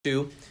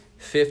2,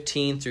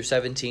 15 through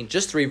 17.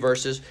 Just 3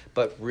 verses,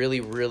 but really,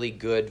 really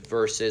good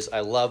verses. I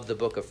love the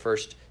book of 1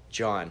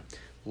 John.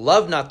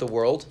 Love not the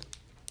world,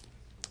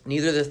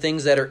 neither the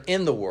things that are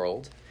in the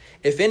world.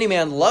 If any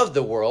man love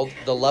the world,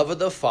 the love of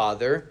the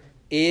Father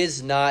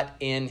is not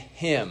in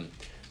him.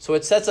 So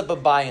it sets up a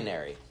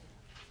binary.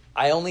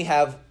 I only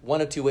have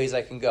one of 2 ways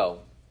I can go.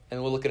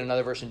 And we'll look at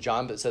another verse in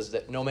John, but it says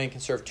that no man can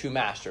serve 2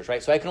 masters,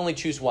 right? So I can only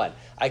choose one.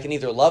 I can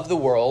either love the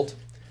world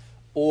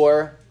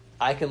or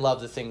I can love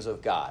the things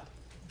of God.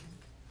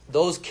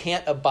 Those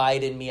can't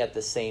abide in me at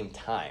the same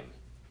time.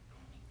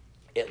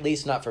 At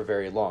least not for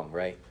very long,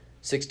 right?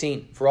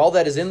 16. For all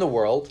that is in the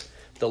world,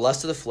 the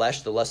lust of the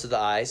flesh, the lust of the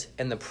eyes,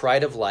 and the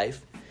pride of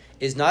life,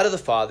 is not of the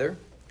Father,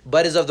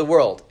 but is of the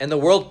world. And the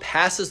world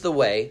passes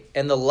away,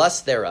 and the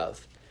lust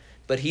thereof.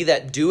 But he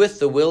that doeth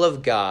the will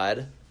of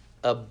God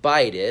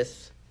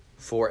abideth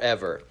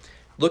forever.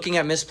 Looking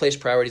at misplaced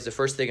priorities, the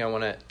first thing I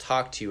want to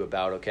talk to you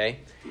about, okay,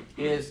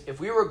 is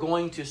if we were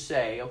going to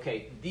say,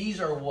 okay,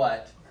 these are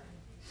what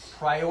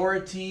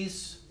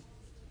priorities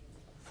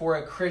for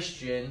a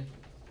Christian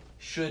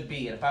should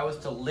be. And if I was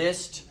to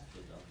list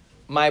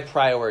my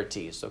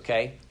priorities,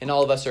 okay, and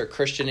all of us are a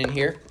Christian in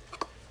here,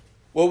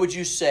 what would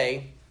you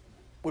say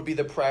would be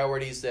the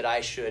priorities that I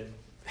should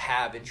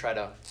have and try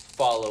to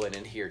follow and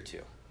adhere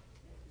to?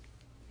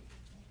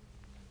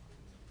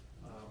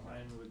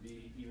 Mine would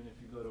be, even if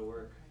you go to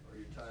work or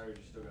you're tired,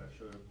 you still got to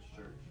show up to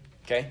church.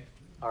 Okay,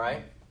 all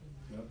right.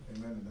 Yep,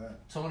 amen to that.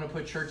 So I'm going to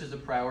put church as a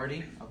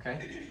priority,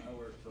 okay? I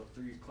worked till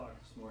 3 o'clock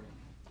this morning.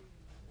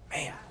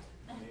 Man.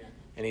 I'm here.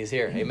 And he's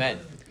here, amen.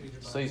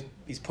 So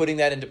he's putting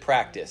that into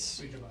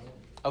practice.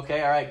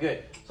 Okay, all right,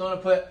 good. So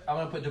I'm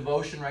gonna put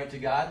devotion right to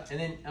God, and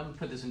then I'm gonna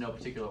put this in no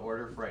particular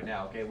order for right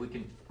now. Okay, we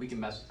can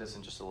mess with this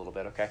in just a little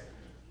bit. Okay.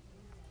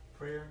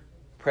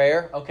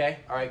 Prayer. Okay,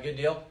 all right, good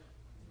deal.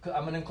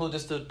 I'm gonna include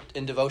this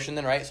in devotion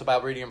then, right? So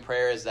Bible reading and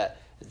prayer is that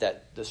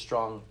the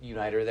strong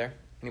uniter there.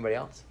 Anybody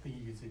else? I think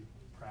you could say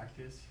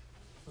practice,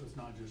 so it's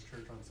not just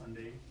church on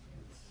Sunday;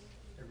 it's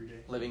every day.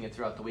 Living it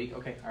throughout the week.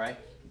 Okay, all right,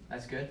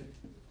 that's good.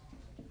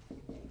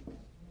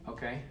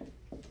 Okay.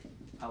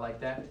 I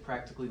like that.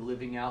 Practically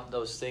living out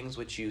those things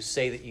which you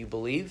say that you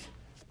believe.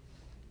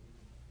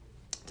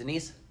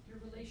 Denise? Your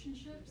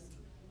relationships.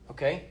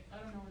 Okay. I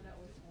don't know where that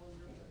would fall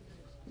under.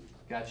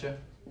 Gotcha.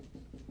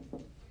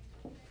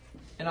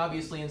 And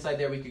obviously inside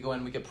there we could go in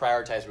and we could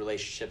prioritize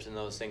relationships and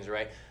those things,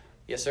 right?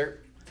 Yes, sir?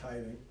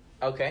 Tithing.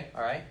 Okay,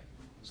 all right.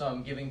 So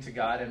I'm giving to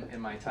God in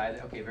my tithe.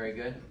 Okay, very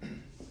good.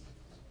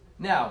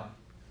 Now,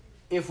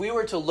 if we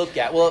were to look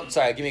at, well,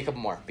 sorry, give me a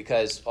couple more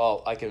because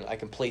I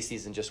can place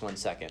these in just 1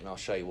 second and I'll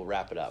show you. We'll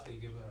wrap it up. They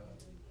give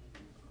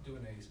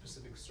doing a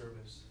specific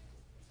service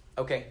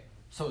Okay,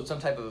 so some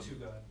type of to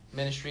God.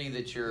 ministry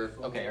that you're,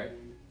 okay, all right.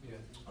 Yeah.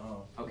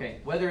 Oh. Okay,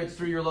 whether it's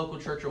through your local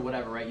church or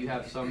whatever, right? You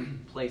have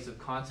some place of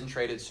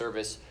concentrated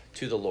service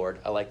to the Lord.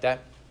 I like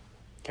that.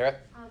 Kara?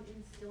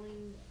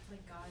 Instilling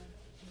like God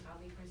and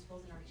godly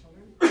principles in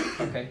our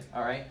children. Okay,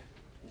 all right.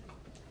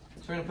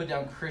 So we're going to put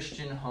down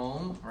Christian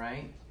home,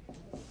 right?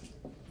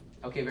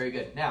 Okay, very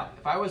good. Now,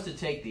 if I was to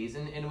take these,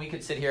 and we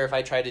could sit here, if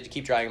I tried to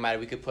keep drawing them out,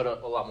 we could put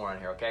a lot more on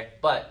here, okay?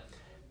 But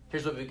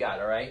here's what we've got,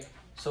 all right?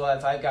 So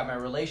if I've got my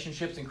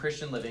relationships and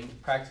Christian living,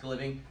 practical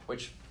living,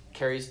 which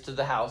carries to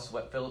the house,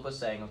 what Philip was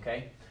saying,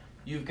 okay?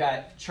 You've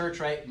got church,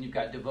 right? And you've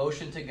got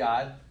devotion to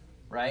God,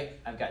 right?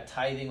 I've got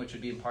tithing, which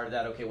would be a part of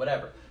that, okay,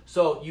 whatever.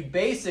 So you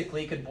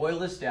basically could boil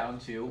this down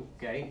to,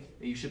 okay,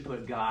 you should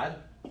put God,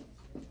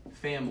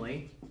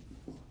 family,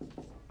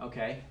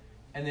 okay?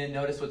 And then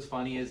notice what's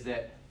funny is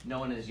that no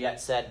one has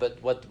yet said,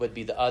 but what would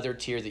be the other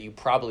tier that you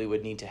probably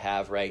would need to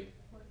have, right,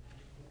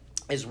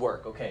 is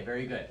work. Okay,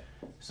 very good.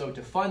 So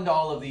to fund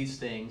all of these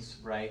things,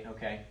 right,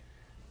 okay,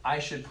 I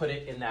should put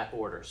it in that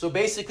order. So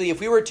basically, if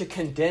we were to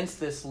condense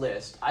this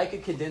list, I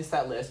could condense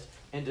that list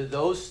into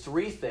those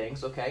 3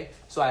 things, okay?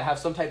 So I have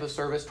some type of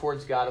service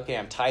towards God. Okay,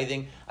 I'm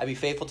tithing. I be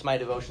faithful to my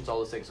devotions, all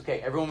those things. Okay,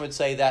 everyone would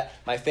say that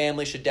my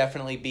family should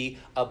definitely be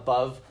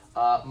above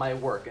my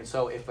work. And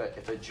so if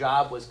a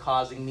job was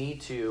causing me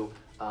to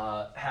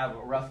have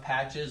rough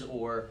patches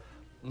or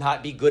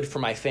not be good for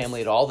my family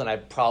at all, then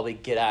I'd probably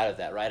get out of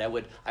that, right? I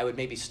would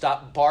maybe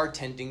stop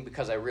bartending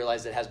because I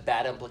realized it has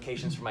bad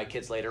implications for my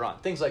kids later on.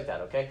 Things like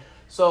that, okay?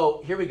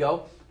 So here we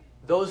go.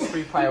 Those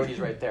 3 priorities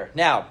right there.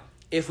 Now,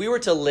 if we were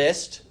to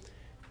list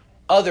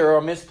other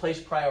or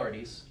misplaced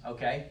priorities,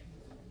 okay,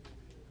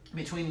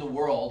 between the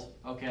world,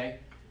 okay,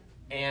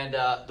 and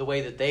the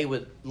way that they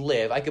would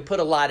live, I could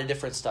put a lot of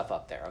different stuff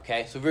up there,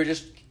 okay? So if we were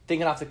just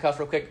thinking off the cuff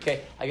real quick,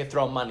 okay, I could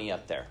throw money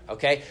up there,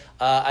 okay?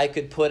 I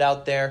could put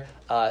out there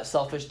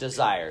selfish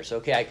desires,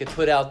 okay? I could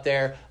put out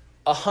there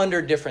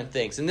 100 different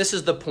things. And this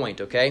is the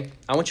point, okay?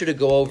 I want you to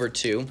go over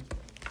to,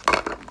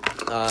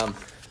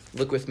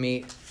 look with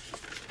me.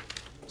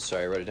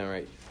 Sorry, I wrote it down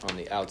right on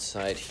the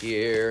outside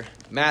here.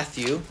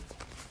 Matthew,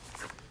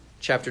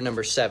 chapter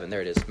number 7.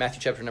 There it is.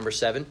 Matthew, chapter number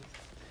 7.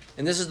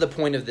 And this is the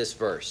point of this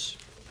verse.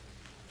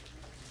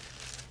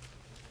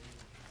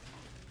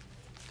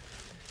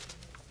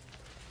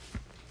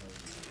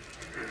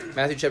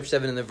 Matthew chapter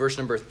 7 and the verse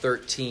number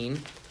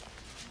 13.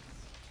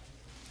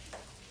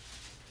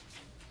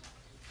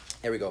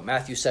 There we go.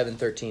 Matthew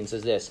 7:13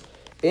 says this.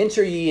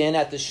 Enter ye in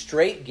at the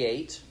strait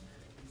gate,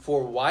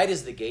 for wide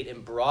is the gate,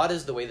 and broad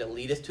is the way that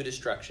leadeth to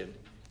destruction.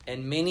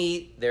 And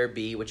many there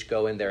be which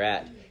go in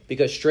thereat.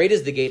 Because strait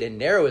is the gate, and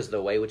narrow is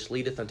the way which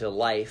leadeth unto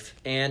life,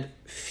 and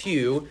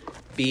few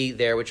be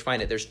there which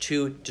find it. There's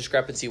two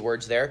discrepancy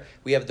words there.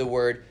 We have the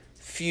word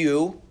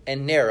few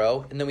and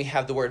narrow, and then we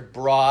have the word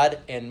broad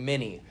and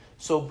many.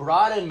 So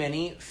broad and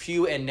many,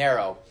 few and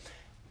narrow.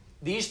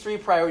 These three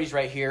priorities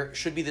right here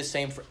should be the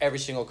same for every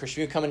single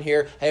Christian. You come in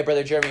here, hey,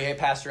 Brother Jeremy, hey,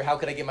 Pastor, how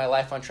could I get my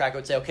life on track? I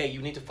would say, okay,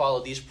 you need to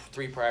follow these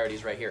three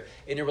priorities right here.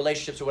 In your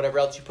relationships or whatever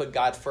else, you put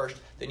God first,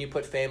 then you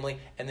put family,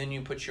 and then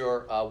you put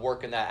your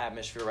work in that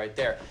atmosphere right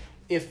there.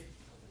 If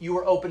you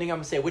were opening up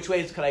and say, which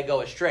ways could I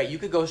go astray? You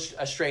could go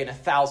astray in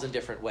 1,000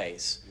 different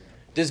ways.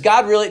 Does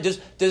God really, does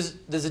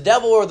the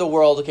devil or the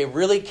world, okay,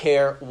 really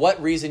care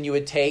what reason you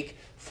would take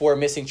for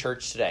missing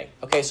church today?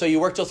 Okay, so you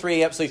worked till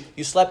 3 a.m., so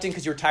you slept in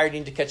because you were tired, you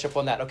need to catch up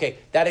on that. Okay,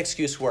 that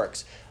excuse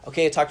works.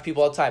 Okay, I talk to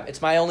people all the time.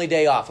 It's my only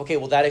day off. Okay,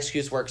 well, that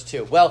excuse works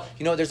too. Well,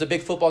 you know, there's a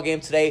big football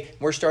game today.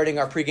 We're starting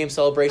our pregame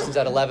celebrations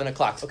at 11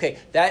 o'clock. Okay,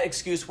 that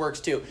excuse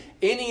works too.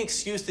 Any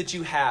excuse that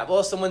you have,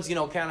 well, someone's, you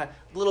know, kind of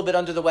a little bit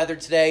under the weather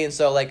today, and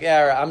so like,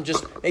 yeah,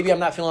 maybe I'm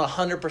not feeling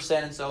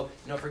 100%, and so,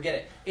 you know, forget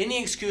it.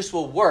 Any excuse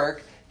will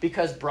work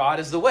because broad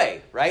is the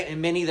way, right?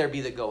 And many there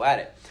be that go at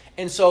it.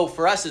 And so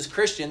for us as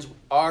Christians,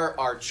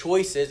 our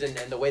choices and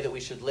the way that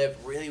we should live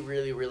really,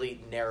 really, really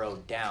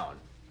narrowed down.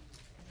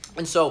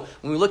 And so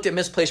when we looked at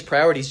misplaced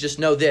priorities, just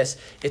know this.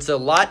 It's a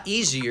lot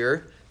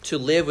easier to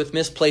live with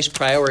misplaced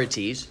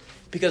priorities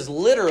because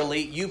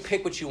literally you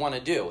pick what you want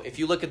to do. If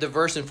you look at the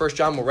verse in 1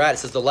 John where we're at, it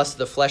says the lust of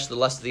the flesh, the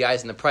lust of the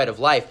eyes, and the pride of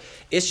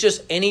life. It's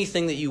just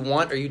anything that you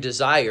want or you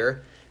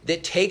desire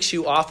that takes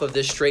you off of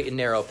this straight and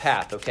narrow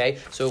path, okay?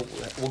 So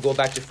we'll go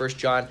back to 1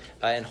 John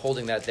and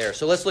holding that there.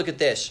 So let's look at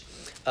this.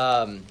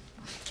 The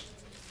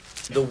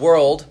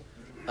world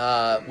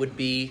would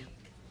be,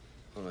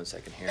 hold on a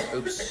second here.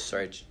 Oops,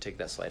 sorry, take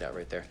that slide out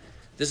right there.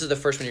 This is the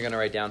first one you're going to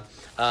write down.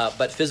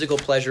 But physical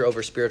pleasure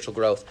over spiritual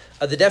growth.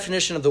 The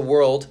definition of the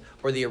world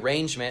or the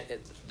arrangement,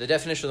 the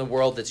definition of the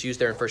world that's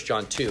used there in 1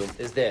 John 2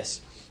 is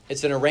this.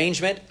 It's an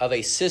arrangement of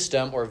a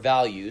system or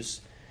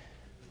values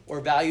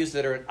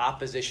that are in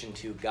opposition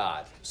to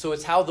God. So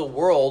it's how the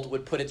world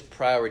would put its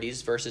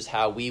priorities versus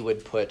how we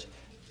would put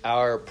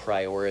our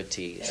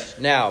priorities.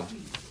 Now,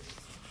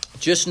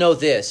 just know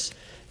this,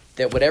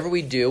 that whatever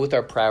we do with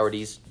our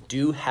priorities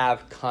do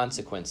have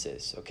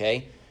consequences,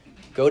 okay?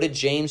 Go to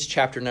James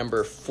chapter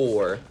number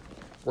 4.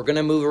 We're going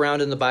to move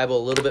around in the Bible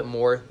a little bit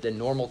more than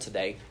normal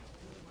today.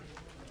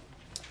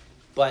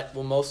 But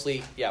we'll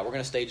mostly, we're going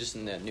to stay just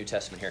in the New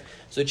Testament here.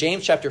 So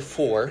James chapter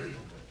 4,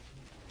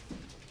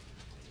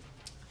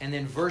 and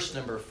then verse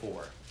number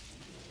 4.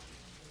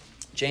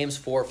 James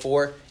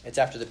 4:4, it's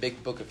after the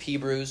big book of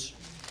Hebrews.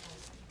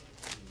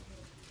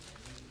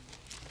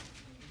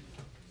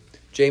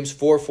 James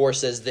 4:4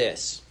 says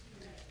this.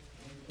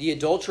 The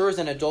adulterers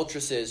and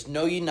adulteresses,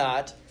 know ye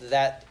not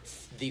that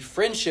the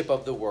friendship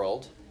of the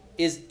world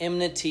is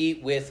enmity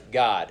with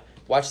God?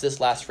 Watch this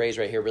last phrase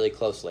right here really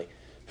closely.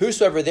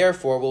 Whosoever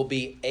therefore will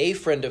be a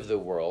friend of the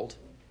world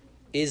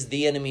is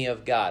the enemy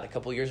of God. A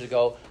couple years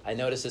ago, I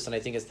noticed this, and I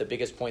think it's the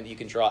biggest point that you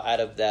can draw out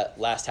of that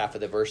last half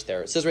of the verse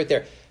there. It says right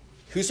there,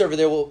 whosoever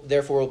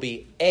therefore will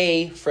be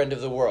a friend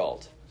of the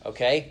world.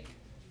 Okay?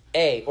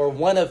 A, or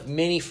one of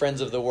many friends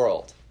of the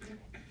world.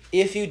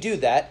 If you do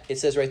that, it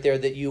says right there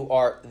that you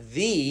are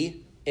the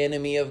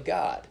enemy of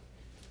God.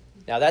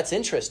 Now that's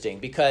interesting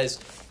because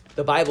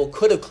the Bible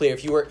could have clear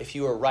if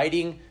you were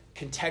writing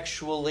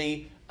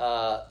contextually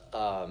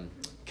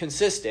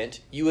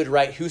consistent, you would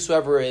write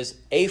whosoever is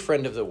a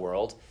friend of the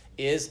world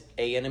is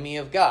a enemy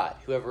of God.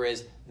 Whoever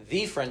is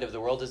the friend of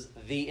the world is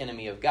the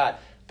enemy of God.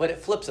 But it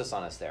flips us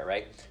on us there,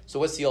 right? So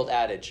what's the old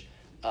adage?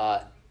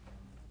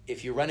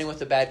 If you're running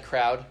with a bad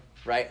crowd,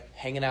 right,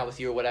 hanging out with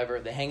you or whatever,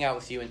 they hang out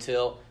with you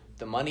until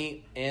the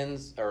money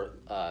ends or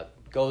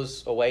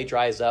goes away,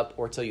 dries up,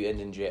 or till you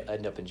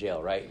end up in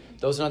jail, right?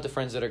 Those are not the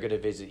friends that are going to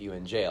visit you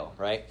in jail,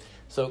 right?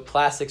 So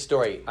classic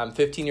story. I'm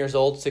 15 years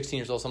old, 16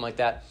 years old, something like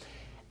that.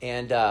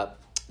 And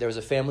there was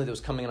a family that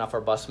was coming off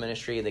our bus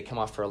ministry, and they come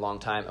off for a long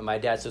time. And my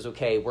dad says,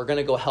 okay, we're going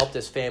to go help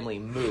this family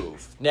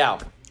move. Now,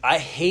 I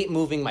hate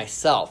moving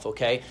myself,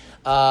 okay?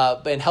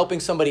 And helping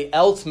somebody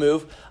else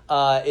move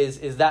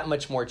is that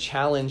much more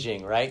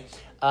challenging, right?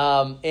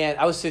 And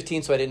I was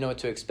 15, so I didn't know what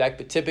to expect.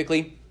 But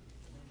typically,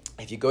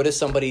 if you go to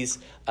somebody's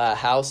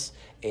house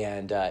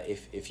and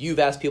if you've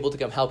asked people to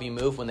come help you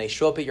move, when they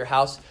show up at your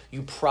house,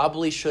 you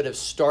probably should have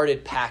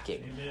started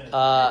packing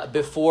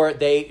before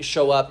they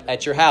show up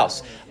at your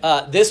house.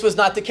 This was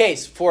not the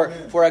case. For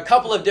a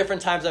couple of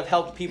different times I've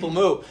helped people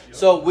move.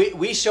 So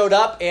we showed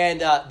up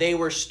and they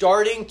were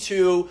starting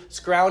to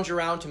scrounge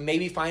around to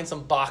maybe find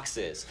some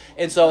boxes.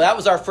 And so that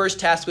was our first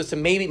task, was to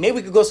maybe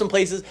we could go some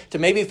places to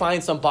maybe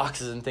find some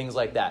boxes and things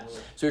like that.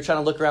 So we were trying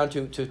to look around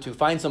to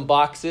find some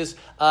boxes.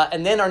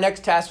 And then our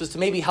next task was to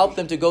maybe help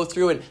them to go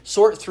through and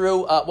sort sort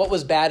through what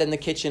was bad in the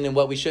kitchen and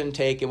what we shouldn't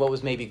take and what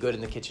was maybe good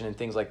in the kitchen and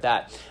things like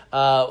that.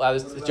 I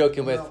was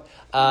joking with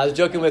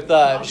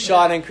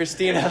Sean and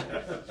Christina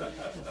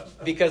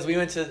because we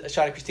went to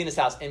Sean and Christina's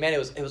house, and man, it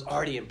was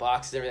already in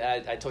boxes.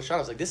 I told Sean, I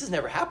was like, this has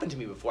never happened to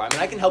me before. I mean,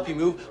 I can help you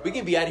move. We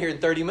can be out here in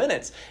 30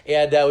 minutes.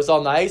 And it was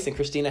all nice, and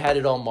Christina had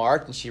it all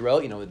marked, and she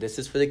wrote, this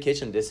is for the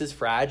kitchen, this is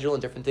fragile,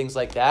 and different things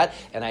like that.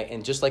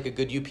 And just like a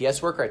good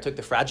UPS worker, I took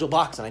the fragile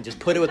box, and I just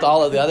put it with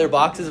all of the other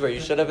boxes where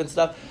you should have and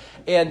stuff.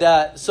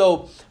 And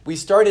so we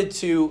started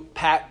to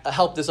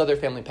help this other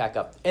family pack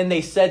up. And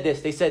they said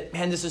this. They said,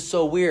 man, this is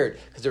so weird.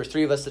 Because there were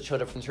 3 of us that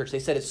showed up from church. They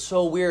said, it's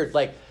so weird.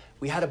 Like,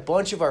 we had a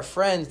bunch of our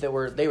friends they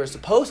were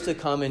supposed to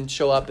come and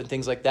show up and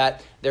things like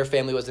that. Their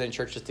family wasn't in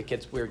church, just the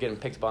kids. We were getting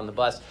picked up on the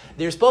bus.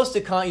 They were supposed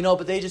to come,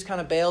 but they just kind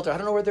of bailed. Or I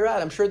don't know where they're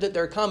at. I'm sure that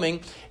they're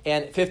coming.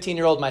 And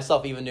 15-year-old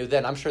myself even knew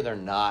then, I'm sure they're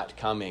not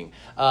coming.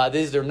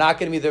 They're not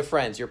going to be their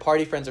friends. Your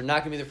party friends are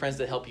not going to be the friends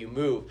that help you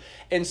move.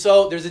 And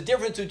so there's a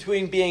difference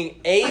between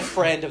being a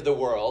friend of the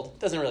world,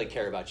 doesn't really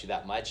care about you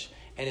that much,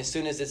 and as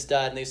soon as it's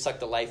done, they suck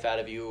the life out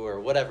of you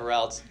or whatever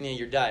else,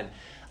 you're done.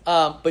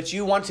 But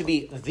you want to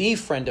be the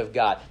friend of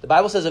God. The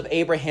Bible says of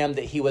Abraham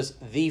that he was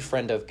the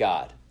friend of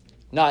God,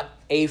 not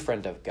a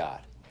friend of God.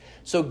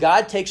 So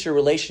God takes your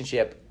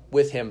relationship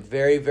with him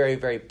very, very,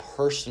 very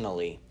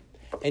personally.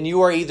 And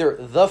you are either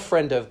the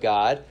friend of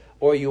God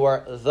or you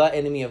are the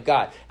enemy of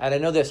God. And I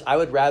know this, I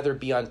would rather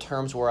be on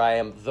terms where I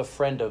am the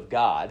friend of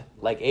God,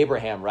 like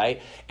Abraham,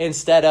 right?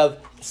 Instead of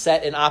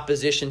set in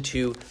opposition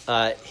to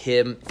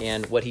him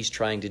and what he's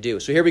trying to do.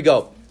 So here we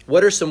go.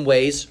 What are some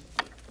ways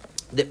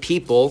that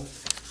people,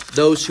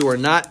 those who are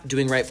not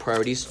doing right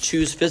priorities,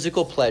 choose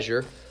physical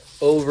pleasure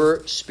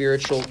over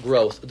spiritual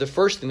growth? The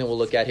first thing that we'll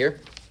look at here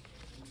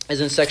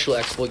is in sexual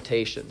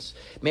exploitations.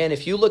 Man,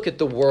 if you look at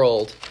the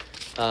world,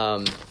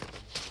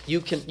 you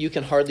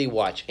can hardly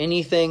watch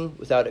anything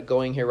without it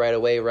going here right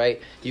away,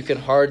 right? You can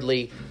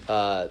hardly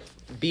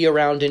be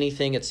around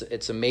anything.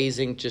 It's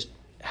amazing just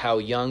how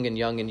young and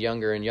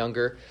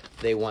younger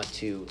they want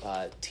to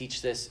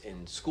teach this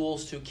in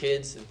schools to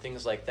kids and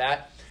things like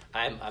that.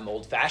 I'm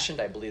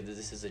old-fashioned. I believe that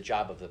this is a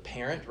job of the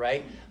parent,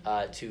 right,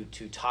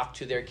 to talk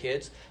to their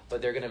kids,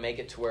 but they're going to make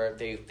it to where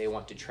they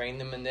want to train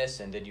them in this,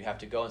 and then you have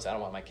to go and say, I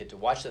don't want my kid to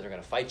watch that. They're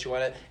going to fight you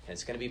on it, and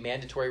it's going to be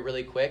mandatory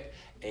really quick,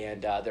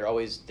 and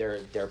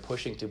they're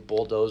pushing to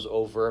bulldoze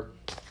over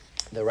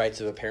the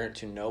rights of a parent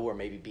to know or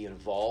maybe be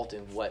involved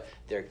in what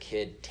their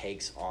kid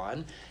takes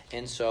on.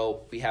 And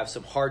so we have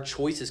some hard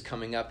choices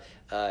coming up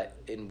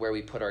in where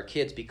we put our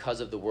kids because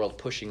of the world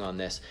pushing on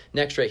this.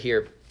 Next right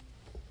here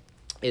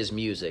is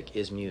music.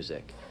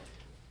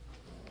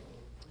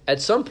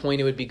 At some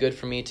point, it would be good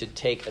for me to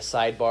take a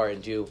sidebar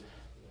and do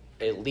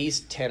at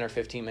least 10 or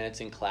 15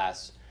 minutes in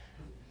class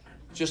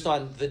just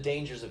on the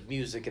dangers of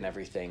music and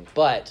everything.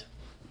 But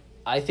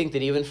I think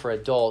that even for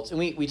adults, and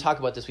we talk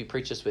about this, we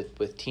preach this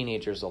with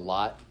teenagers a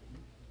lot,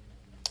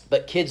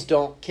 but kids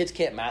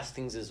can't mask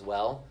things as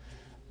well.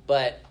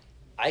 But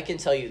I can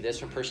tell you this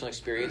from personal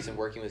experience and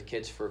working with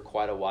kids for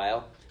quite a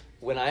while.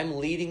 When I'm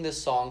leading the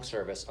song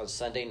service on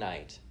Sunday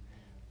night,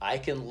 I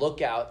can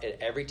look out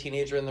at every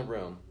teenager in the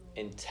room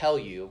and tell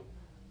you,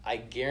 I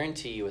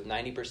guarantee you with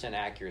 90%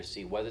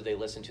 accuracy, whether they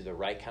listen to the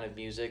right kind of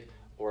music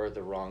or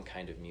the wrong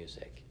kind of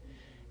music.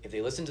 If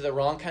they listen to the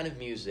wrong kind of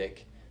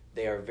music,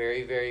 they are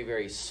very, very,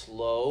 very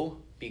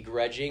slow,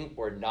 begrudging,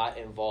 or not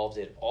involved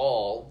at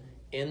all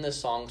in the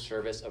song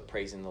service of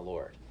praising the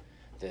Lord.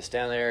 They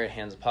stand there,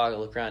 hands in the pocket,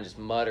 look around, just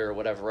mutter or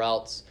whatever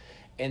else.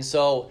 And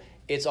so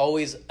it's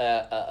always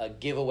a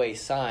giveaway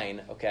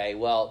sign, okay,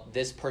 well,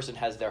 this person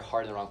has their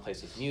heart in the wrong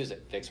place with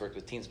music. Vic's worked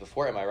with teens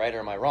before. Am I right or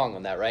am I wrong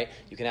on that, right?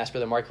 You can ask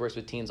Brother Mark, who works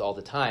with teens all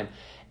the time.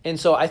 And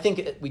so I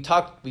think we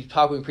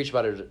preach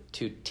about it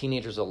to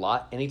teenagers a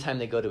lot. Anytime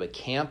they go to a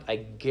camp, I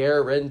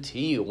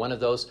guarantee you one of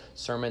those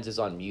sermons is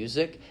on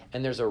music.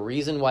 And there's a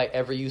reason why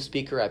every youth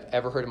speaker I've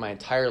ever heard in my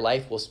entire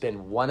life will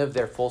spend one of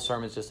their full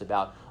sermons just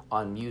about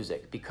on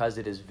music, because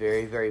it is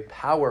very, very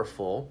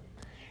powerful.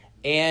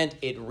 And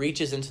it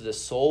reaches into the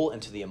soul,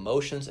 into the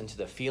emotions, into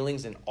the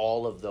feelings, and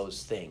all of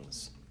those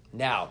things.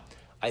 Now,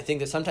 I think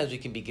that sometimes we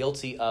can be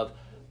guilty of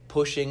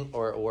pushing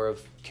or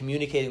of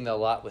communicating that a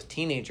lot with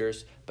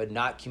teenagers, but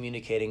not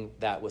communicating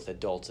that with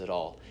adults at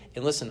all.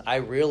 And listen, I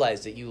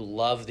realize that you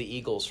love the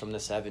Eagles from the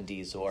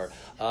 70s or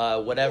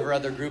whatever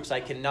other groups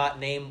I cannot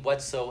name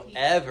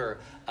whatsoever.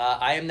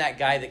 I am that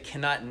guy that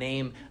cannot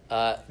name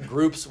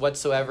groups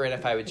whatsoever, and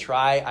if I would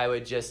try, I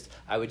would just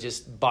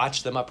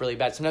botch them up really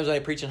bad. Sometimes when I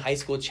preach in high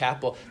school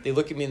chapel, they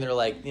look at me and they're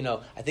like,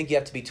 I think you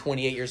have to be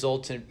 28 years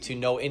old to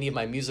know any of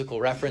my musical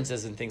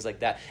references and things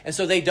like that. And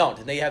so they don't,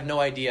 and they have no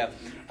idea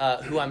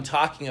who I'm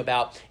talking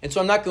about. And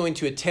so I'm not going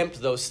to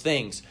attempt those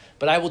things.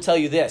 But I will tell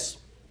you this,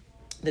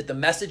 that the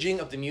messaging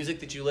of the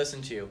music that you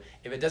listen to,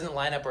 if it doesn't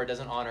line up or it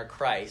doesn't honor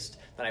Christ,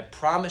 then I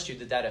promise you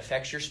that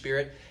affects your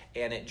spirit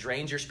and it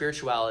drains your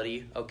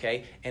spirituality,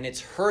 okay? And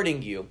it's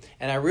hurting you.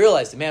 And I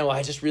realized,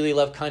 I just really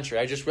love country.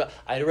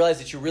 I realized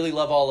that you really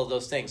love all of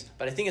those things.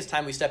 But I think it's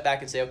time we step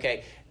back and say,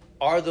 okay,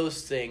 are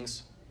those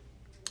things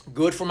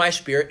good for my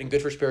spirit and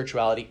good for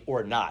spirituality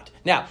or not.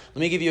 Now, let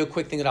me give you a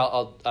quick thing that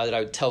that I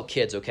would tell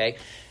kids, okay?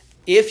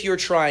 If you're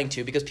trying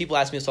to, because people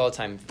ask me this all the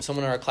time.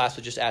 Someone in our class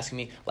was just asking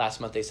me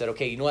last month. They said,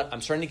 okay, you know what? I'm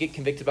starting to get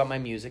convicted about my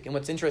music. And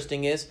what's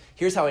interesting is,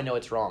 here's how I know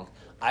it's wrong.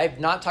 I've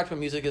not talked about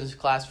music in this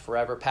class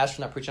forever. Pastor's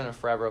not preaching on it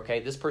forever, okay?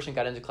 This person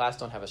got into class.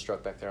 Don't have a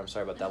stroke back there. I'm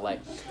sorry about that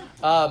light.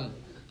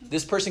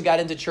 This person got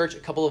into church a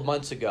couple of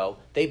months ago.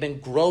 They've been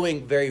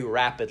growing very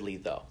rapidly,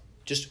 though.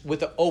 Just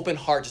with an open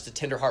heart, just a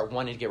tender heart,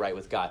 wanting to get right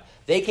with God.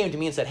 They came to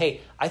me and said,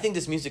 hey, I think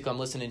this music I'm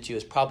listening to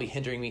is probably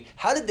hindering me.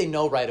 How did they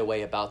know right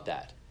away about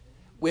that?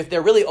 If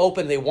they're really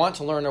open, they want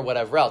to learn or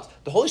whatever else.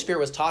 The Holy Spirit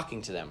was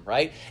talking to them,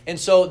 right? And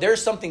so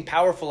there's something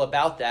powerful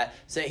about that.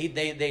 Say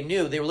they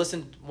knew, they were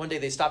listening, one day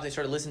they stopped, they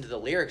started listening to the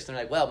lyrics, and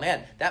they're like, well,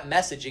 man, that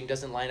messaging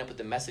doesn't line up with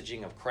the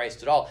messaging of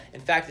Christ at all. In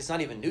fact, it's not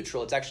even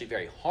neutral, it's actually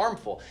very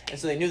harmful. And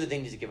so they knew that they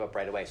needed to give up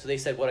right away. So they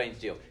said, what do I need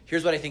to do?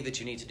 Here's what I think that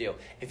you need to do.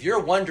 If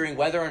you're wondering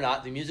whether or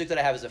not the music that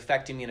I have is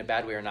affecting me in a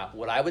bad way or not,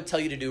 what I would tell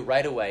you to do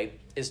right away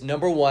is,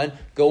 number one,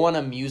 go on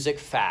a music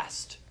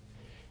fast.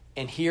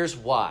 And here's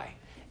why.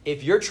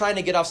 If you're trying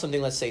to get off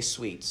something, let's say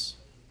sweets,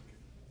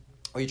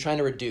 or you're trying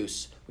to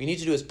reduce, what you need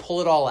to do is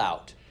pull it all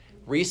out,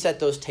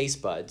 reset those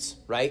taste buds,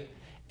 right?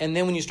 And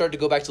then when you start to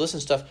go back to listen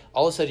to stuff,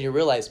 all of a sudden you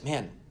realize,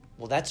 man,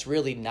 well, that's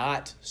really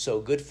not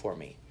so good for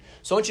me.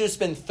 So I want you to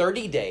spend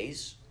 30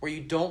 days where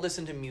you don't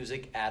listen to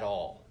music at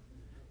all.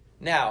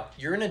 Now,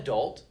 you're an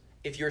adult.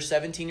 If you're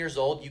 17 years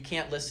old, you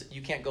can't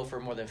go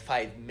for more than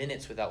 5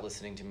 minutes without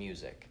listening to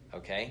music,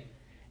 okay?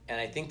 And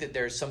I think that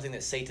there's something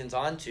that Satan's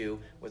onto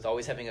with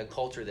always having a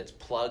culture that's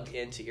plugged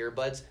into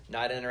earbuds,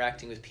 not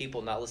interacting with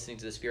people, not listening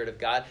to the Spirit of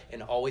God,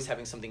 and always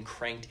having something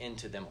cranked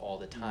into them all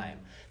the time.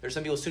 There's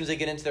some people, as soon as they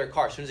get into their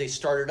car, as soon as they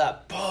start it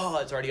up,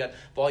 it's already on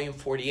volume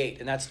 48.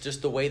 And that's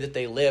just the way that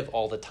they live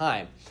all the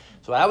time.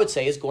 So what I would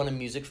say is go on a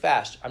music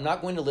fast. I'm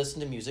not going to listen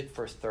to music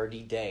for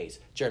 30 days.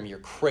 Jeremy, you're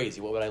crazy.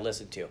 What would I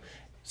listen to?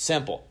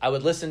 Simple. I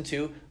would listen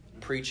to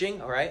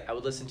preaching, all right? I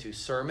would listen to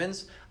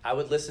sermons. I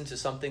would listen to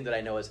something that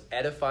I know is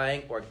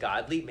edifying or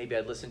godly. Maybe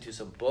I'd listen to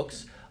some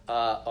books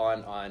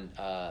on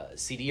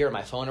CD or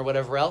my phone or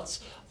whatever else.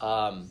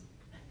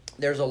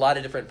 There's a lot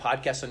of different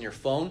podcasts on your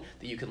phone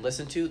that you can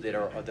listen to that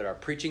are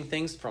preaching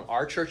things from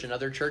our church and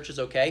other churches,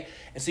 okay?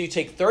 And so you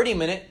take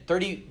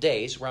 30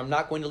 days where I'm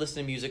not going to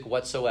listen to music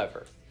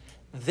whatsoever.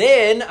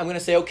 Then I'm going to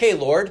say, okay,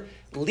 Lord,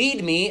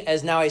 lead me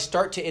as now I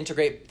start to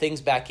integrate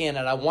things back in,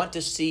 and I want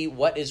to see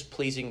what is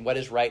pleasing, what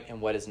is right, and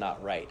what is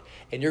not right.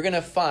 And you're going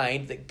to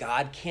find that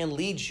God can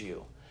lead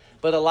you.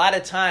 But a lot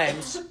of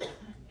times,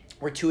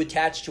 we're too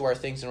attached to our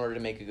things in order to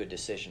make a good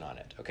decision on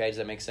it. Okay, does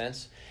that make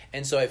sense?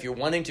 And so if you're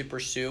wanting to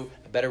pursue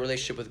a better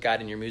relationship with God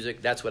in your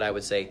music, that's what I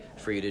would say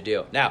for you to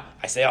do. Now,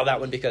 I say all that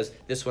one because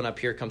this one up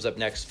here comes up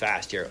next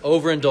fast here.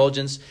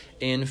 Overindulgence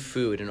in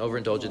food and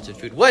overindulgence in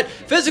food. What?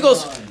 Physical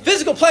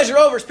pleasure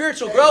over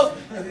spiritual growth?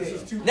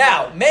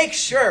 Now, make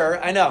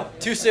sure, I know,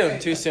 too soon.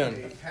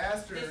 The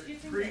pastor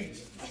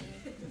preached.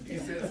 He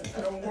says,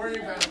 don't worry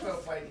about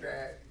stuff like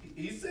that.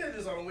 He said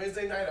this on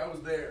Wednesday night. I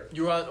was there.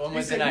 You were on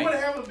Wednesday night. You want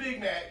to have a Big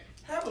Mac?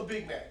 Have a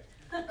Big Mac.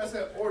 I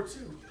said, or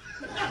two.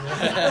 So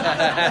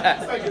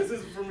I guess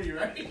this is for me,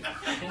 right?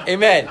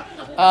 Amen.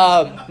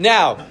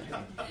 Now,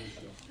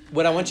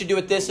 what I want you to do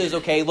with this is,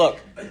 okay, look,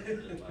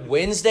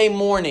 Wednesday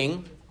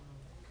morning,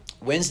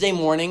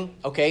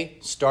 okay,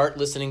 start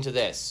listening to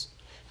this.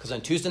 Because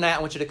on Tuesday night,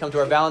 I want you to come to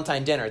our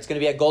Valentine dinner. It's going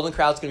to be at Golden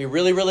Corral. It's going to be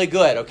really, really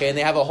good, okay? And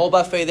they have a whole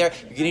buffet there.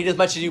 You can eat as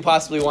much as you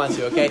possibly want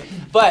to, okay?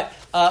 But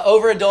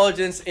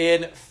overindulgence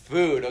in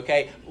food,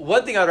 okay?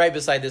 One thing I would write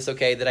beside this,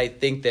 okay, that I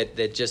think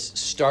that just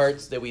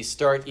starts, that we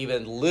start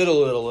even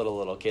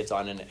little kids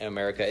on in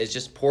America is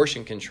just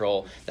portion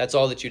control. That's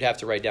all that you'd have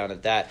to write down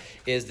at that.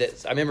 Is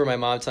that I remember my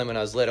mom telling me when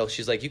I was little,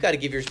 she's like, you got to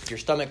give your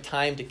stomach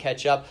time to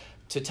catch up,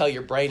 to tell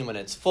your brain when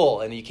it's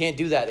full. And you can't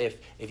do that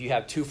if you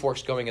have two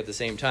forks going at the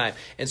same time.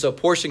 And so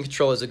portion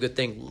control is a good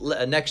thing.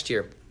 Next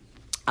year,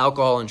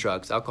 alcohol and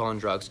drugs.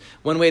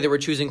 One way that we're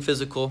choosing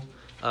physical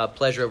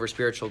pleasure over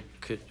spiritual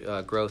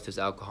growth is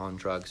alcohol and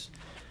drugs.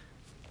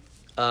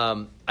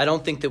 I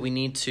don't think that we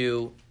need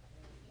to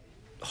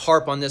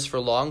harp on this for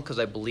long because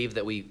I believe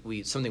that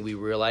we something we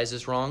realize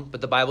is wrong.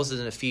 But the Bible says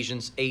in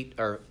Ephesians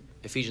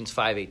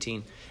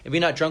 5:18, and be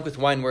not drunk with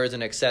wine where is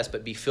in excess,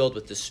 but be filled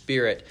with the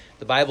Spirit.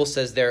 The Bible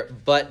says there,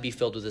 but be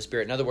filled with the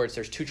Spirit. In other words,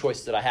 there's two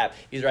choices that I have.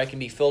 Either I can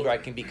be filled or I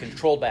can be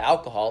controlled by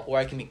alcohol, or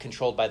I can be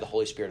controlled by the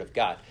Holy Spirit of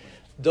God.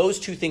 Those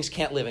two things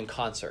can't live in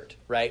concert,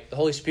 right? The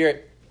Holy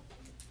Spirit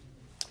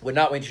would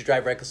not want you to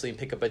drive recklessly and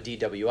pick up a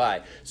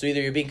DWI. So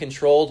either you're being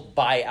controlled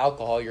by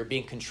alcohol, or you're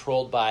being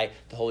controlled by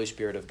the Holy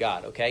Spirit of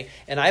God, okay?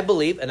 And I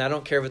believe, and I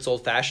don't care if it's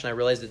old-fashioned, I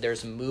realize that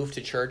there's a move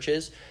to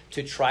churches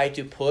to try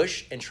to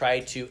push and try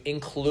to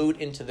include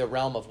into the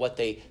realm of what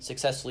they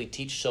successfully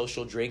teach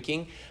social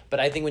drinking. But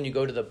I think when you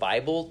go to the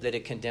Bible, that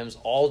it condemns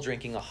all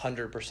drinking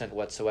 100%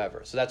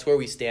 whatsoever. So that's where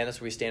we stand.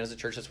 That's where we stand as a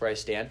church. That's where I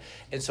stand.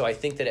 And so I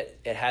think that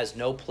it has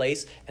no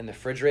place in the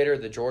refrigerator,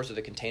 the drawers, or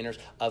the containers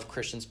of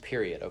Christians,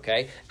 period,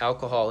 okay?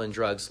 Alcohol and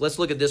drugs. Let's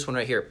look at this one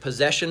right here.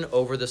 Possession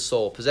over the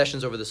soul.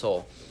 Possessions over the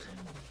soul.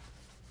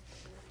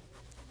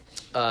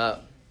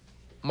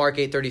 Mark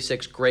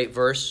 8:36, great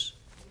verse.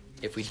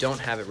 If we don't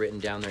have it written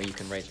down there, you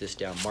can write this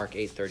down. Mark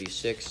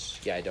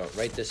 8:36. Yeah, I don't.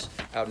 Write this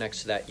out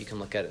next to that. You can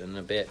look at it in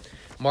a bit.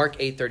 Mark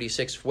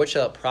 8:36. What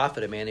shall it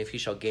profit a man if he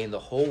shall gain the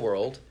whole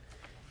world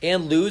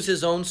and lose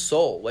his own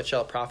soul? What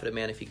shall it profit a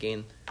man if he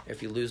gain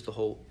the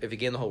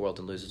whole world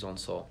and lose his own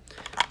soul?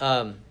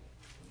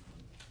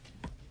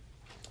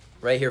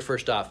 Right here,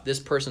 first off, this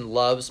person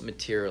loves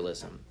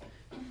materialism.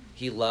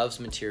 He loves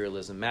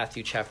materialism.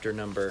 Matthew chapter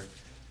number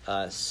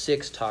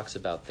 6 talks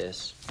about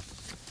this.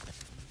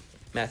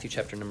 Matthew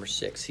chapter number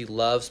 6. He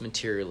loves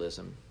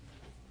materialism.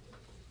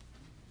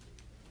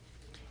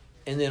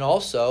 And then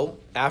also,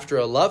 after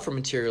a love for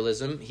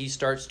materialism, he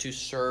starts to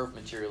serve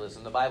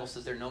materialism. The Bible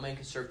says there no man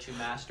can serve two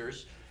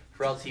masters,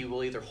 for else he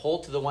will either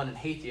hold to the one and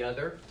hate the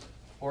other,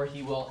 or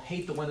he will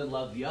hate the one and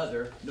love the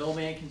other. No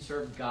man can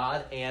serve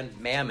God and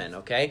mammon,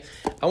 okay?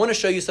 I want to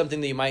show you something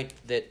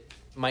that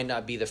might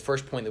not be the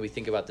first point that we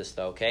think about this,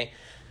 though, okay?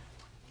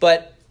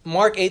 But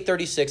Mark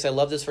 8:36, I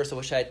love this verse. I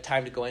wish I had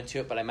time to go into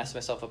it, but I messed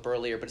myself up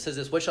earlier. But it says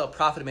this, what shall it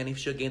profit a man if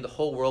he shall gain the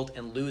whole world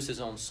and lose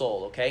his own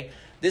soul, okay?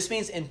 This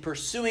means in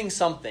pursuing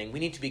something, we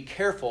need to be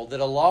careful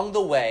that along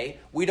the way,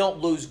 we don't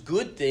lose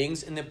good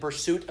things in the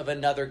pursuit of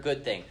another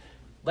good thing.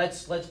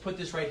 Let's put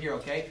this right here,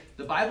 okay?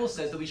 The Bible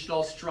says that we should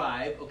all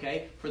strive,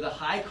 okay, for the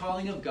high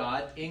calling of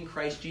God in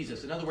Christ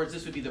Jesus. In other words,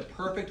 this would be the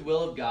perfect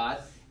will of God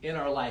in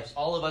our lives.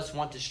 All of us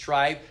want to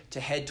strive to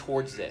head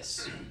towards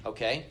this,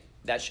 okay?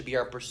 That should be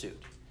our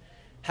pursuit.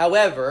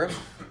 However,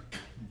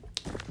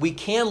 we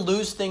can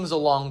lose things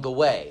along the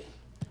way.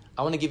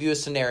 I want to give you a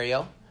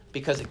scenario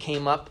because it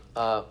came up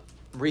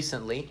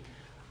recently.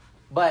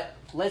 But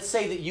let's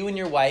say that you and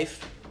your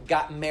wife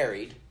got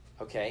married,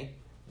 okay,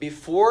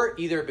 before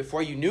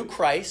you knew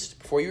Christ,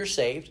 before you were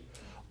saved,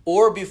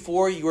 or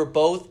before you were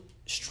both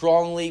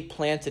strongly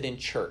planted in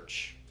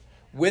church.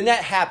 When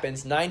that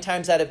happens, 9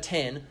 times out of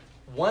 10,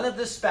 one of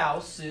the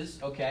spouses,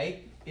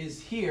 okay,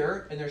 is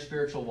here in their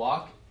spiritual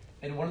walk,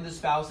 and one of the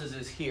spouses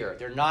is here.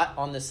 They're not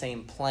on the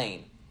same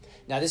plane.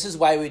 Now, this is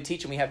why we would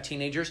teach, when we have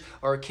teenagers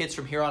or kids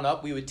from here on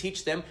up, we would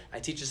teach them,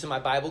 I teach this in my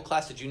Bible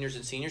class to juniors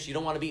and seniors, you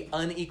don't want to be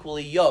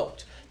unequally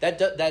yoked.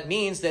 That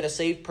means that a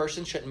saved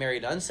person shouldn't marry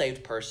an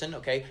unsaved person,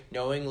 okay,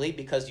 knowingly,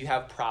 because you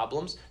have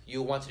problems.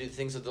 You want to do the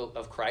things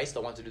of Christ.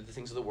 They'll want to do the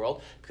things of the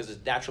world because the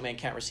natural man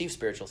can't receive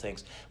spiritual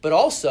things. But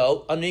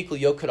also, unequal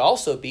yoke could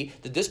also be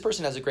that this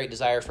person has a great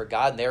desire for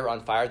God and they're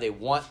on fire. They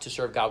want to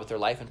serve God with their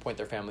life and point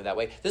their family that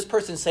way. This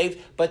person's saved,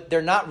 but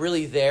they're not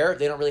really there.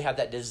 They don't really have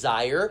that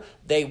desire.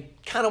 They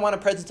kind of want a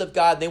presence of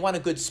God. They want a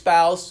good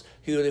spouse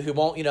who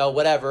won't,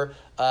 whatever,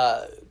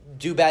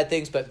 do bad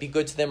things, but be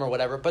good to them or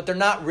whatever. But they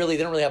don't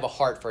really have a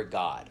heart for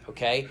God,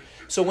 okay?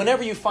 So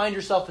whenever you find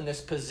yourself in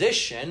this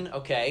position,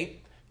 okay,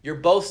 you're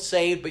both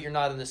saved, but you're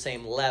not on the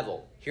same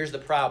level. Here's the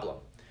problem.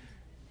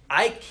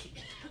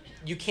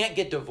 You can't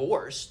get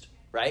divorced,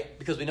 right?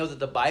 Because we know that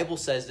the Bible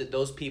says that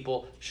those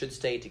people should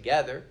stay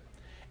together.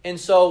 And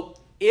so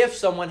if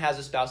someone has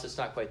a spouse that's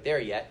not quite there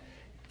yet,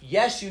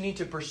 yes, you need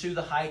to pursue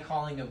the high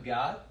calling of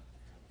God,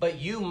 but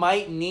you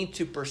might need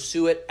to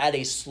pursue it at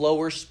a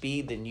slower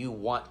speed than you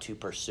want to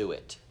pursue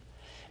it.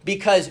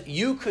 Because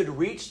you could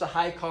reach the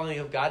high calling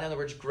of God, in other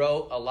words,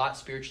 grow a lot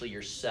spiritually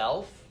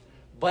yourself,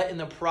 but in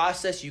the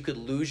process, you could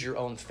lose your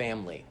own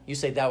family. You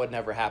say that would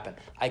never happen.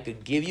 I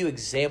could give you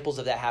examples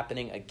of that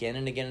happening again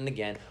and again and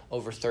again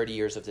over 30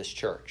 years of this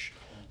church.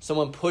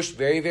 Someone pushed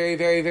very, very,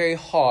 very, very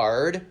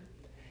hard,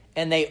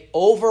 and they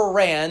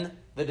overran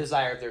the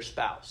desire of their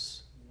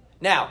spouse.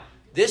 Now,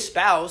 this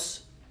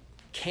spouse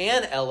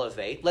can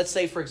elevate. Let's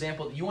say, for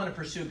example, you want to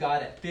pursue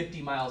God at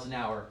 50 miles an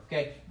hour,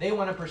 okay? They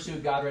want to pursue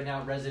God right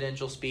now at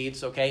residential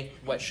speeds, okay?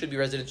 What should be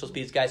residential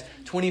speeds, guys?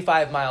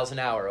 25 miles an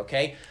hour,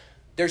 okay?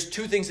 There's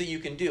 2 things that you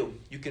can do.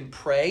 You can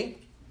pray,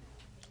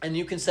 and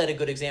you can set a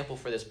good example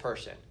for this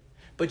person.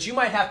 But you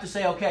might have to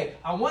say, okay,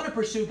 I want to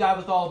pursue God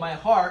with all of my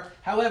heart.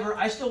 However,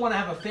 I still want to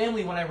have a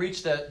family when I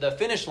reach the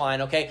finish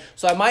line, okay?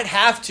 So I might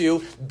have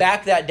to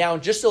back that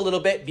down just a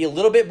little bit, be a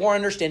little bit more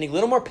understanding, a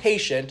little more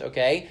patient,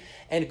 okay?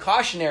 And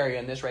cautionary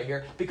in this right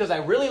here, because I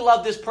really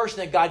love this person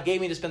that God gave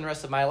me to spend the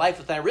rest of my life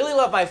with, and I really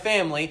love my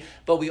family,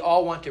 but we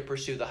all want to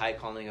pursue the high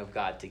calling of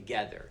God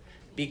together.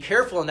 Be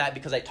careful in that,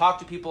 because I talk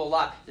to people a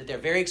lot that they're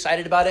very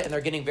excited about it and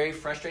they're getting very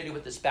frustrated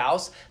with the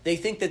spouse. They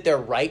think that they're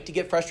right to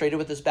get frustrated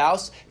with the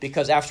spouse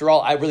because, after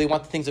all, I really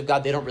want the things of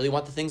God. They don't really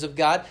want the things of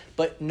God.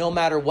 But no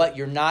matter what,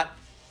 you're not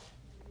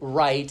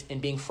right in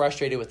being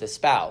frustrated with the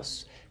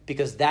spouse,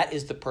 because that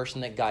is the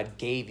person that God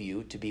gave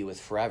you to be with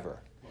forever.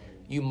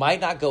 You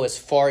might not go as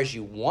far as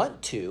you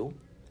want to,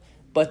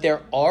 but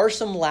there are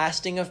some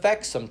lasting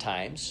effects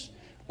sometimes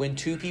when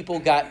 2 people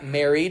got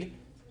married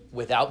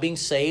without being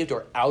saved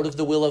or out of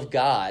the will of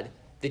God,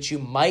 that you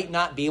might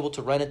not be able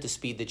to run at the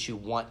speed that you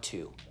want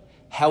to.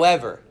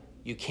 However,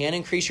 you can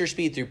increase your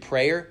speed through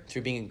prayer,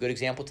 through being a good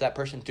example to that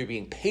person, through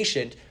being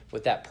patient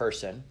with that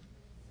person.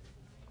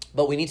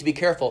 But we need to be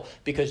careful,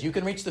 because you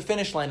can reach the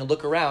finish line and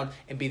look around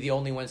and be the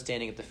only one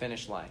standing at the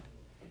finish line.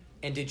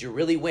 And did you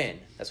really win?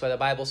 That's why the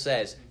Bible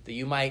says that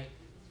you might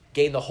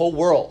gain the whole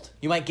world.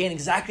 You might gain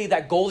exactly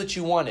that goal that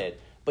you wanted,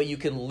 but you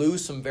can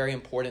lose some very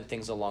important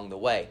things along the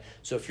way.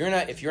 So if you're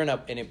in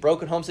a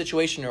broken home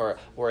situation or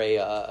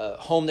a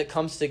home that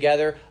comes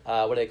together,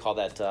 what do they call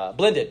that?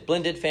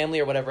 Blended family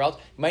or whatever else,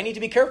 you might need to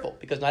be careful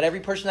because not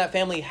every person in that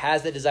family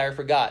has the desire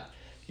for God.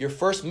 Your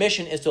first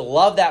mission is to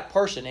love that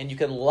person, and you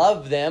can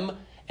love them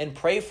and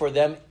pray for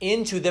them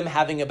into them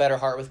having a better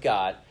heart with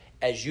God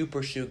as you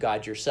pursue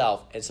God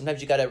yourself. And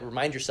sometimes you got to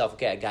remind yourself,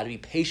 okay, I got to be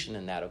patient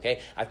in that, okay?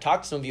 I've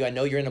talked to some of you. I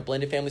know you're in a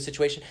blended family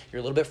situation.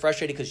 You're a little bit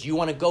frustrated because you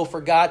want to go for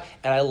God,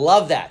 and I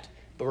love that.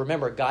 But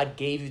remember, God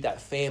gave you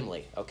that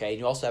family, okay? And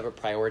you also have a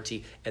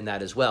priority in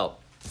that as well.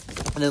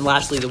 And then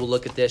lastly, we'll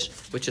look at this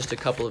with just a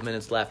couple of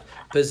minutes left.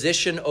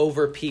 Position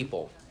over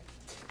people.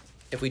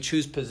 If we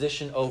choose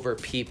position over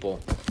people.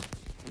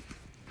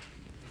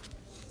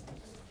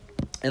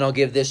 And I'll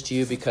give this to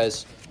you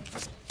because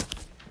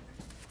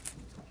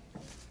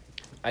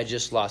I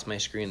just lost my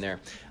screen there.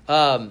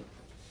 A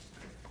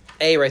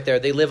right there,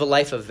 they live a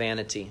life of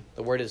vanity.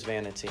 The word is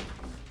vanity.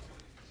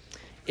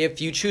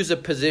 If you choose a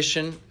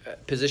position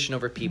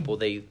over people,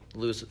 they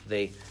live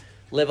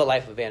a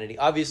life of vanity.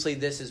 Obviously,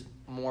 this is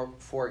more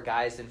for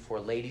guys than for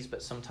ladies,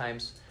 but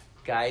sometimes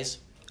guys,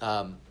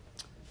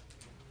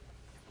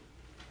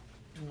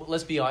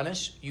 let's be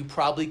honest, you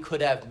probably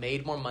could have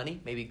made more money,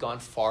 maybe gone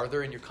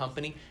farther in your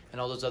company and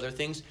all those other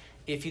things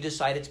if you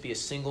decided to be a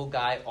single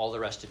guy all the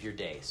rest of your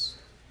days.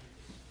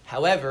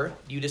 However,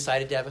 you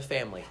decided to have a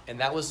family, and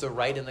that was the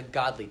right and the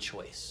godly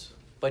choice.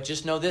 But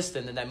just know this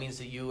then, that means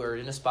that you are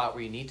in a spot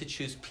where you need to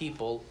choose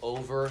people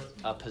over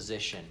a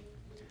position.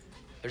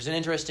 There's an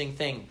interesting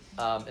thing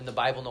in the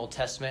Bible in the Old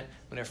Testament.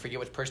 I'm going to forget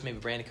which person, maybe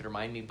Brandon could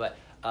remind me, but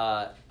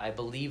I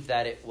believe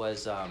that it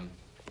was,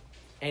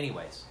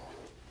 anyways.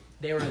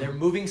 They're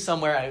moving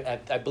somewhere.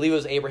 I believe it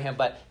was Abraham,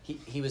 but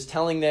he was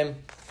telling them,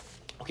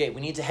 okay,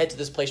 we need to head to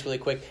this place really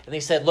quick. And they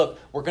said, look,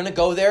 we're going to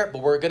go there,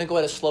 but we're going to go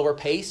at a slower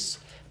pace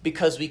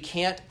because we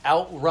can't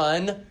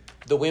outrun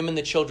the women,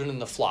 the children,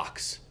 and the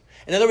flocks.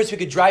 In other words, we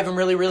could drive them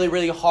really, really,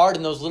 really hard,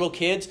 and those little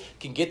kids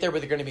can get there, but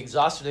they're going to be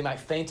exhausted. They might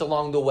faint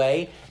along the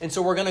way. And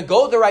so we're going to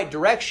go the right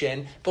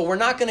direction, but we're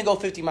not going to go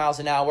 50 miles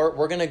an hour.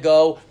 We're going to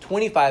go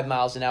 25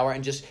 miles an hour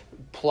and just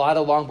plod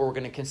along, but we're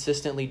going to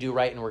consistently do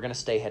right, and we're going to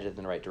stay headed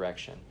in the right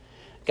direction.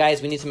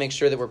 Guys, we need to make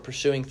sure that we're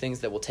pursuing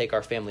things that will take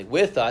our family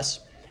with us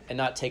and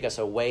not take us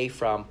away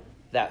from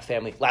that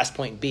family. Last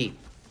point, B.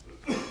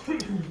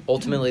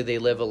 Ultimately, they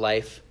live a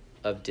life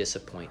of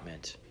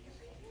disappointment.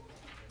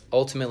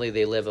 Ultimately,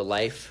 they live a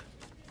life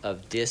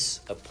of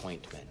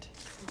disappointment.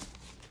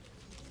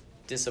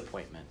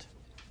 Disappointment.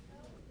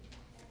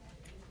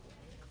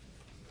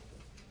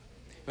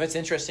 What's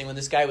interesting, when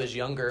this guy was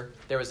younger,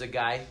 there was a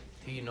guy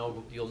who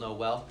you'll know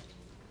well.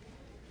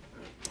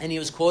 And he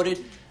was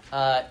quoted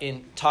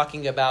in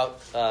talking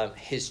about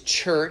his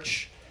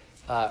church,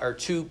 or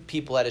two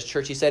people at his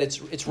church. He said,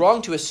 it's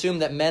wrong to assume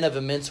that men of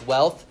immense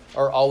wealth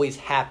are always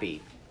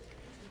happy.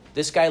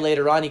 This guy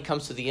later on, he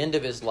comes to the end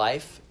of his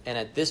life, and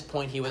at this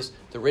point he was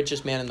the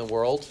richest man in the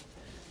world.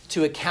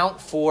 To account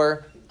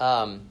for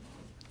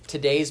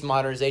today's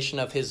modernization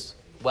of his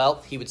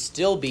wealth, he would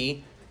still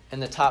be in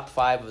the top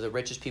 5 of the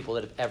richest people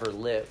that have ever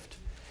lived.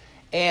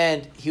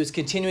 And he was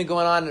continuing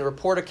going on, and a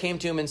reporter came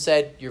to him and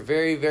said, you're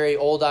very, very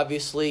old,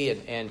 obviously,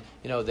 and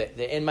you know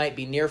the end might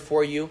be near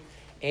for you.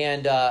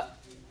 And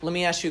let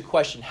me ask you a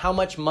question. How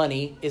much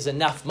money is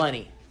enough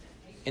money?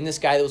 And this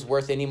guy that was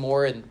worth any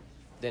more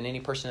than any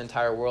person in the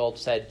entire world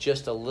said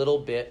just a little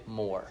bit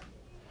more.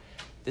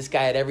 This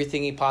guy had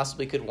everything he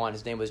possibly could want.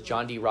 His name was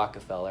John D.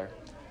 Rockefeller.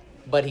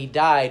 But he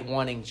died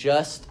wanting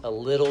just a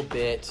little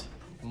bit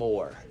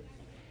more.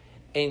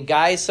 And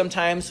guys,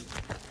 sometimes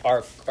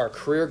our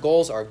career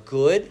goals are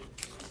good,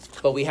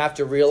 but we have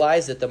to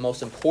realize that the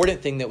most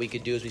important thing that we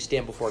could do as we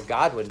stand before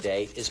God one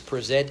day is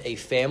present a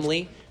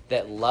family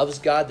that loves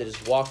God, that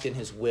has walked in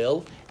his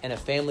will, and a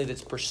family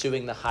that's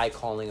pursuing the high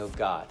calling of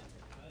God.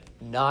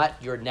 Not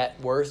your net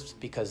worth,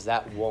 because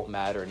that won't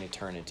matter in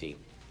eternity.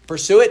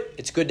 Pursue it.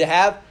 It's good to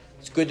have.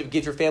 It's good to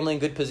give your family in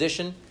good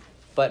position,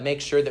 but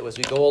make sure that as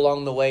we go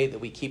along the way that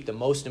we keep the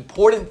most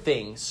important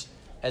things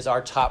as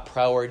our top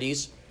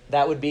priorities.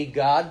 That would be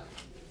God,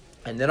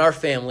 and then our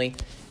family,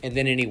 and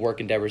then any work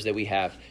endeavors that we have